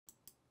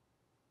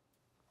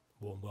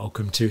Warm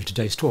welcome to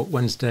today's talk,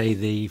 Wednesday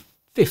the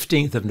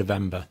 15th of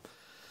November.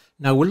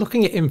 Now we're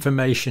looking at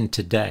information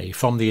today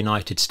from the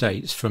United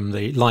States, from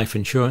the life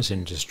insurance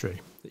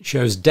industry, that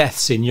shows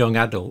deaths in young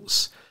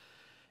adults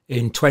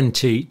in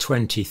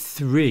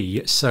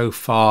 2023 so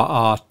far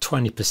are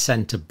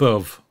 20%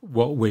 above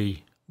what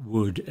we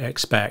would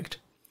expect.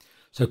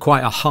 So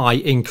quite a high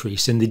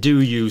increase, and they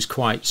do use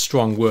quite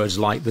strong words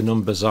like the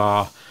numbers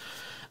are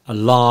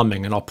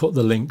alarming, and I'll put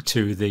the link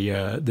to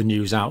the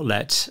news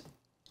outlet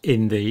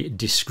in the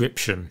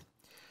description.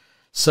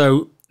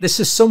 So this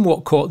has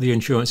somewhat caught the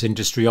insurance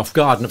industry off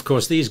guard, and of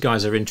course these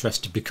guys are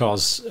interested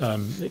because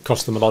it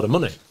costs them a lot of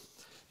money.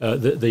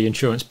 The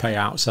insurance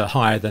payouts are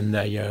higher than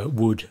they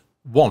would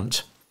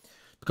want,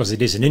 because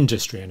it is an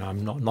industry, and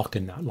I'm not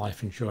knocking that.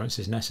 Life insurance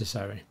is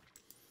necessary.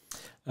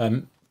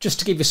 Just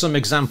to give you some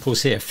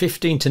examples here,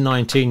 15 to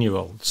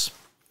 19-year-olds,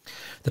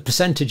 the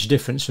percentage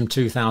difference from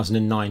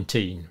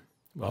 2019,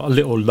 well, a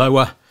little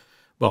lower.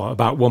 Well,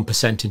 about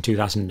 1% in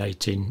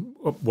 2018,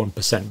 up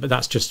 1%, but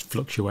that's just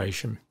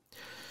fluctuation.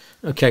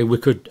 Okay, we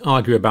could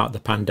argue about the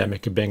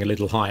pandemic and being a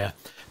little higher,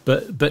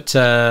 but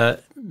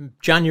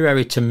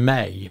January to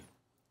May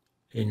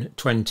in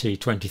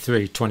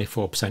 2023,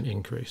 24%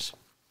 increase.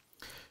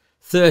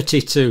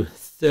 30 to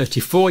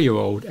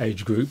 34-year-old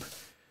age group,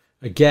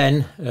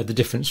 again, the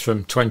difference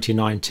from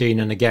 2019,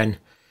 and again,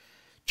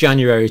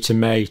 January to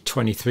May,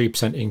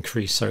 23%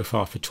 increase so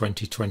far for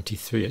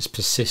 2023. It's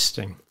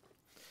persisting.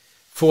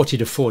 40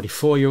 to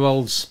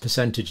 44-year-olds,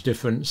 percentage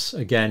difference,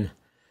 again,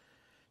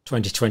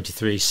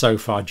 2023 so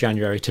far,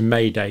 January to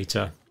May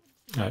data,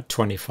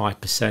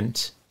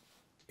 25%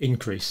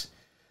 increase.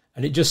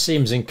 And it just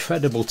seems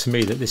incredible to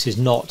me that this is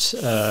not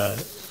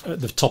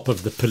at the top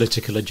of the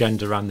political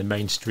agenda and the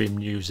mainstream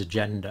news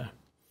agenda.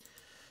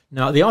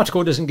 Now, the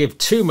article doesn't give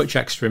too much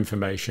extra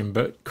information,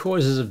 but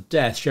causes of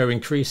death show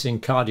increasing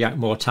cardiac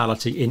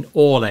mortality in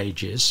all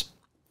ages.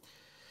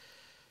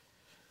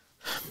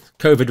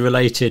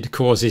 COVID-related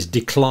causes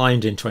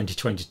declined in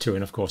 2022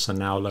 and, of course, are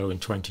now low in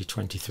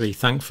 2023,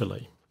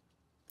 thankfully.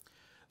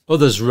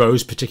 Others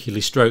rose,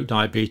 particularly stroke,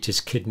 diabetes,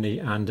 kidney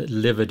and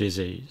liver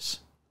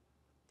disease.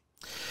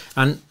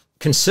 And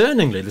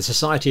concerningly, the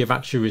Society of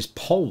Actuaries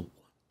poll,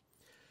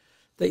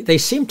 they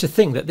seem to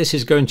think that this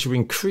is going to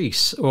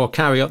increase or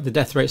carry up. The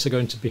death rates are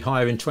going to be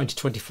higher in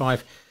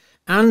 2025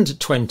 and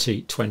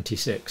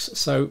 2026.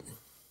 So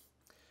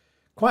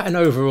quite an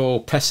overall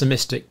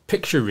pessimistic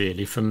picture,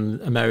 really,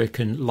 from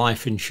American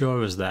life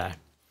insurers there.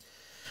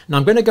 Now,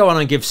 I'm going to go on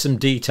and give some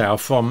detail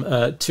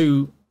from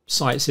two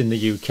sites in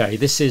the UK.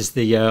 This is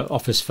the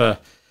Office for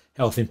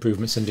Health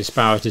Improvements and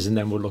Disparities, and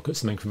then we'll look at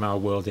something from our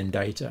World in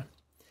Data.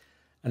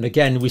 And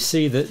again, we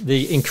see that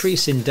the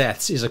increase in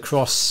deaths is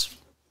across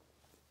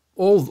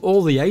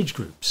all the age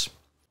groups.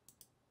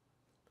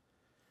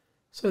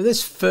 So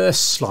this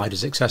first slide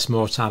is excess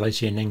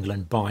mortality in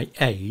England by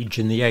age,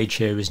 and the age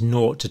here is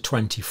 0 to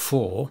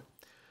 24.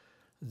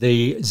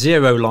 The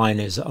zero line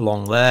is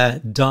along there.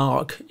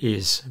 Dark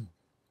is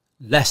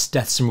less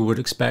deaths than we would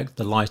expect.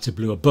 The lighter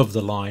blue above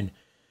the line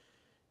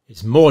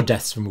is more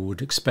deaths than we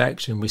would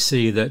expect, and we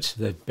see that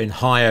they've been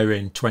higher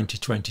in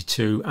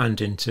 2022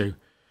 and into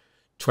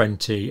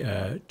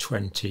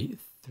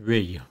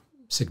 2023,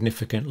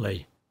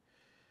 significantly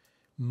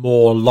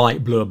more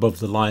light blue above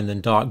the line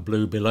than dark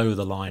blue below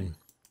the line.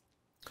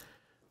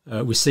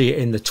 We see it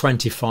in the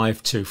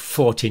 25 to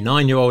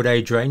 49-year-old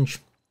age range.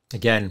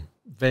 Again,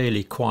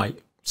 really quite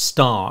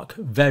stark.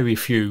 Very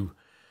few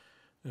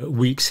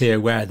weeks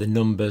here where the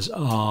numbers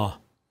are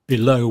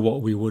below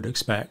what we would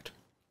expect.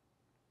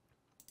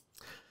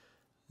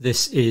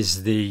 This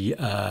is the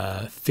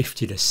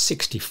 50 to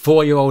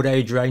 64-year-old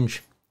age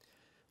range.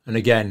 And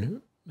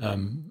again,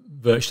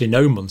 virtually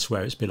no months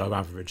where it's below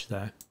average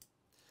there.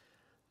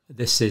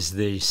 This is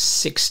the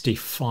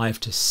 65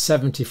 to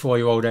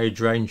 74-year-old age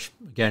range.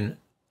 Again,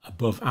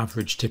 above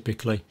average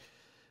typically,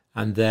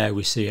 and there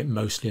we see it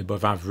mostly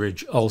above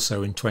average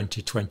also in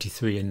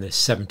 2023 in the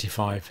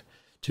 75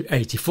 to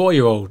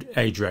 84-year-old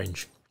age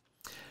range.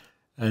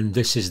 And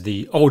this is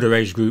the older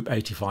age group,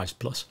 85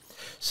 plus.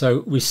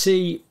 So we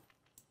see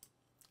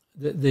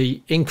that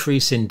the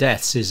increase in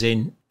deaths is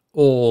in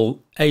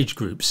all age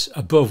groups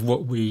above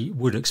what we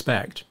would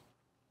expect.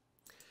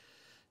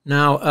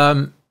 Now,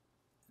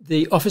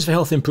 the Office for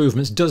Health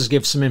Improvements does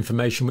give some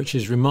information which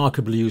is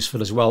remarkably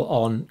useful as well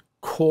on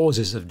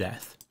causes of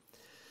death.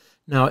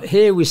 Now,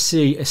 here we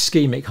see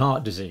ischemic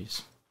heart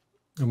disease,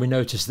 and we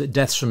notice that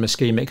deaths from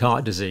ischemic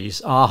heart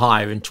disease are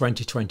higher in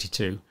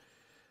 2022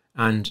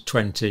 and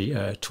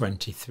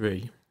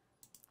 2023.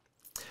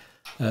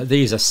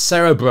 These are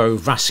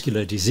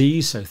cerebrovascular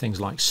disease, so things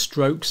like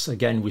strokes.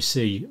 Again, we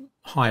see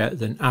higher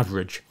than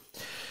average.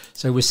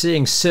 So we're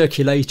seeing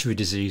circulatory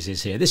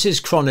diseases here. This is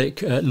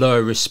chronic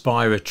lower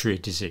respiratory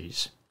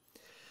disease.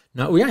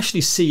 Now, we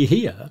actually see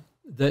here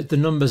that the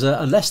numbers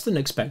are less than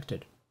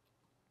expected,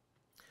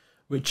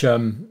 which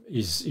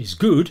is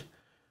good.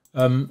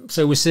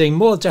 So we're seeing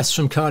more deaths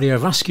from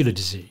cardiovascular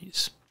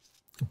disease,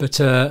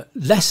 but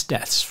less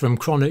deaths from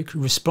chronic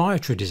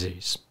respiratory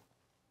disease.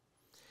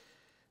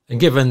 And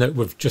given that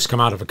we've just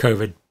come out of a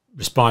COVID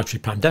respiratory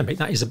pandemic,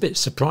 that is a bit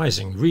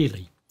surprising,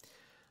 really.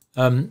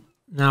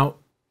 Now,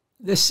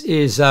 this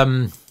is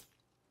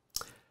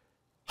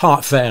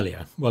heart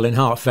failure. Well, in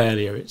heart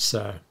failure, it's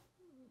a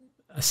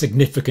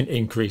significant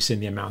increase in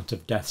the amount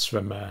of deaths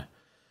from that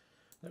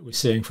we're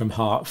seeing from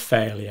heart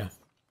failure.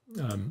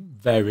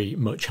 Very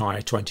much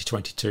higher,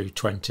 2022,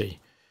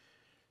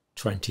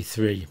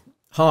 2023.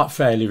 Heart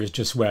failure is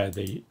just where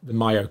the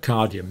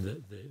myocardium,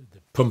 the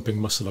pumping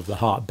muscle of the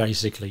heart,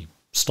 basically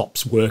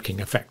stops working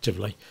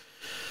effectively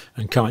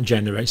and can't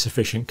generate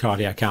sufficient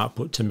cardiac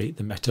output to meet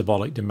the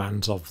metabolic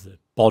demands of the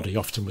body,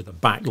 often with a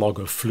backlog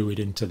of fluid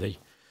into the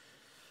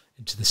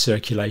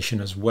circulation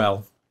as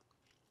well.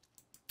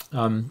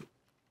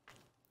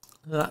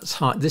 That's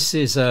heart. This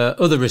is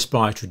other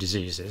respiratory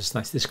diseases.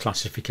 That's this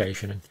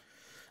classification. And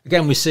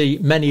again, we see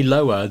many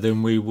lower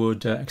than we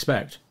would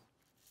expect,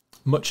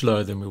 much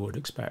lower than we would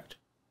expect.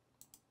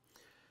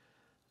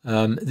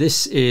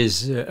 This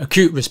is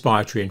acute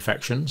respiratory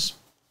infections,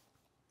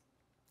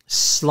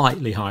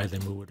 slightly higher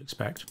than we would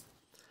expect.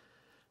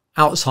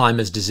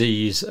 Alzheimer's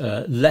disease,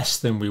 less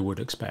than we would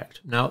expect.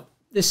 Now,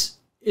 this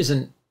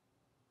isn't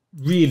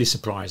really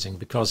surprising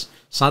because,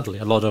 sadly,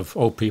 a lot of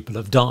old people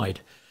have died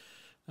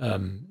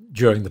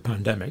during the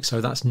pandemic,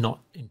 so that's not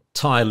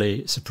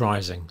entirely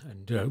surprising.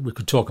 And we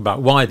could talk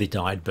about why they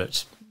died,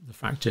 but the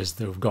fact is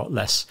that we've got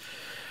less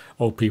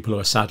old people who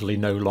are sadly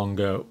no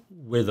longer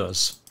with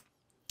us.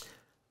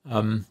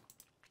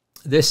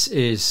 This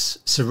is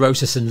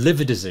cirrhosis and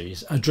liver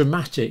disease, a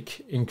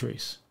dramatic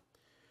increase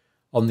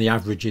on the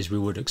averages we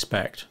would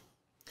expect.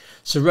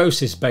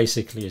 Cirrhosis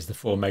basically is the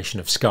formation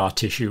of scar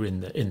tissue in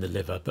the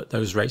liver, but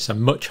those rates are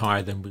much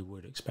higher than we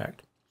would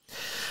expect.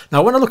 Now,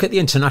 I want to look at the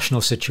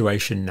international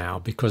situation now,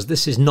 because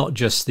this is not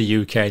just the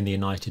UK and the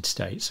United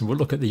States, and we'll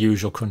look at the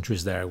usual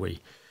countries there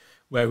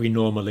where we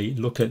normally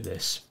look at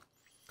this.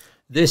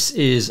 This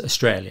is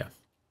Australia.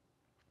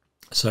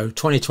 So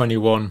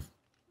 2021,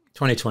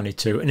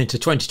 2022 and into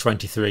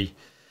 2023.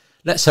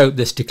 Let's hope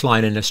this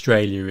decline in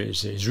Australia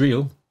is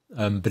real,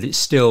 but it's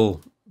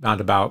still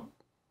around about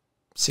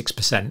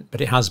 6%,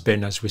 but it has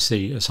been, as we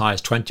see, as high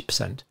as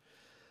 20%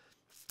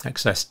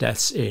 excess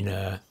deaths in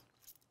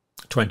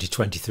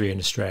 2023 in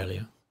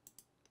Australia.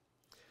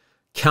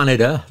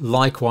 Canada,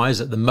 likewise,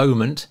 at the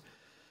moment,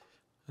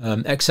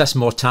 excess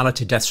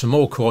mortality, deaths from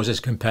all causes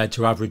compared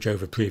to average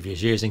over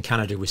previous years. In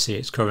Canada, we see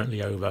it's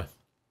currently over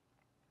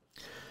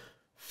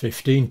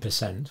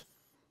 15%.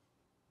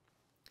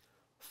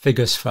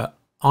 Figures for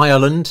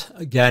Ireland,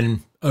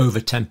 again,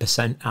 over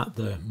 10% at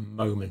the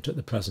moment, at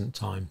the present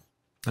time,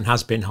 and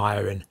has been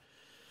higher in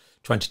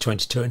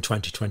 2022 and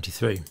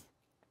 2023.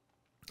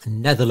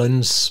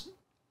 Netherlands,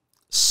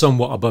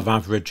 somewhat above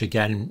average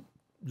again.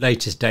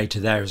 Latest data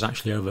there is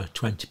actually over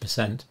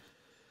 20%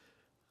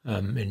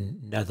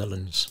 in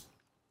Netherlands.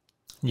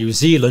 New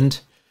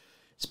Zealand,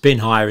 it's been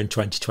higher in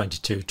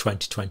 2022,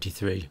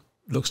 2023.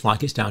 Looks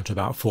like it's down to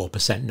about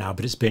 4% now,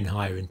 but it's been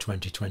higher in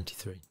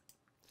 2023.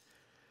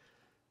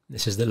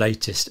 This is the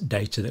latest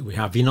data that we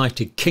have.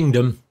 United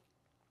Kingdom,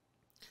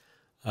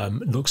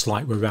 looks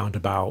like we're around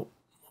about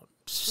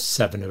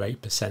 7 or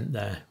 8%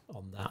 there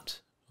on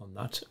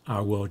that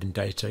Our World in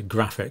Data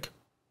graphic.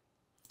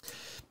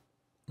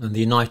 And the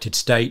United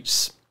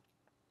States,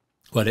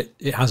 well,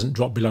 it hasn't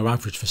dropped below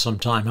average for some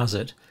time, has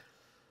it?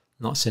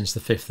 Not since the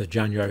 5th of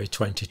January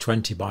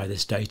 2020 by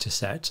this data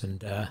set,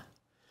 and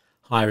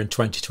higher in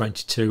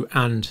 2022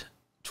 and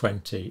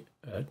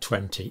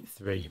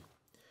 2023.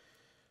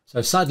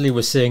 So sadly,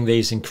 we're seeing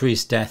these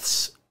increased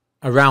deaths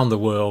around the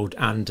world,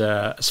 and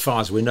as far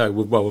as we know,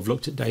 we've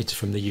looked at data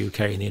from the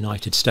UK and the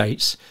United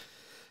States,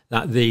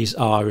 that these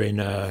are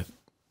in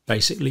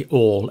basically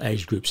all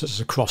age groups. That's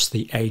across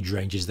the age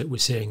ranges that we're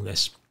seeing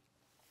this.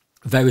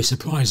 Very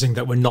surprising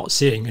that we're not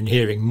seeing and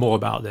hearing more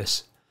about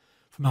this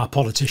from our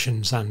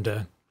politicians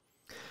and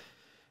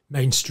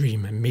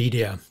mainstream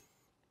media.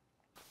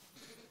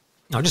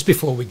 Now, just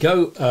before we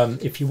go,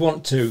 if you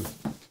want to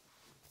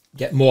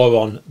get more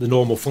on the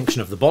normal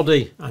function of the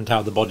body and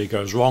how the body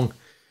goes wrong,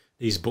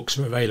 these books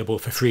are available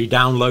for free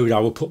download. I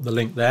will put the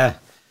link there,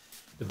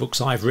 the books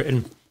I've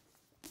written.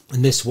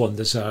 And this one,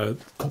 there's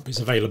copies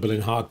available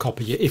in hard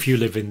copy if you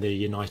live in the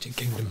United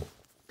Kingdom.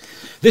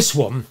 This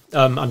one,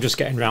 I'm just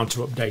getting round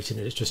to updating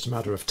it. It's just a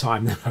matter of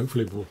time.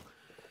 Hopefully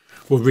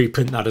we'll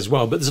reprint that as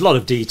well. But there's a lot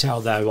of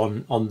detail there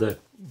on the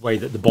way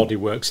that the body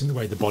works and the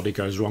way the body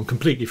goes wrong,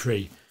 completely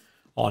free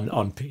on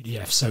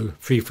PDF. So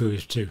free for you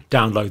to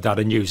download that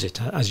and use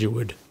it as you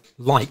would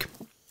like.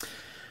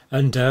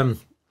 And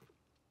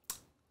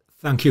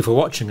thank you for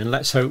watching. And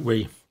let's hope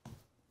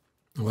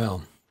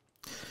well,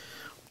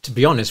 to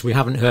be honest, we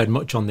haven't heard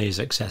much on these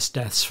excess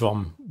deaths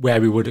from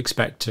where we would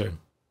expect to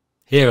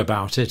hear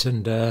about it,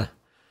 and I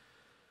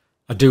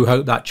do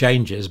hope that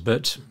changes,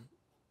 but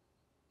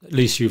at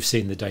least you've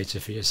seen the data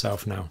for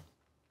yourself now,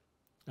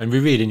 and we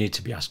really need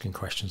to be asking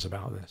questions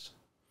about this.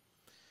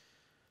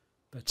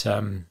 But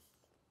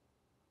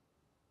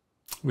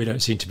we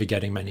don't seem to be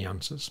getting many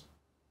answers.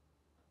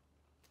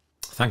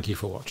 Thank you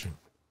for watching.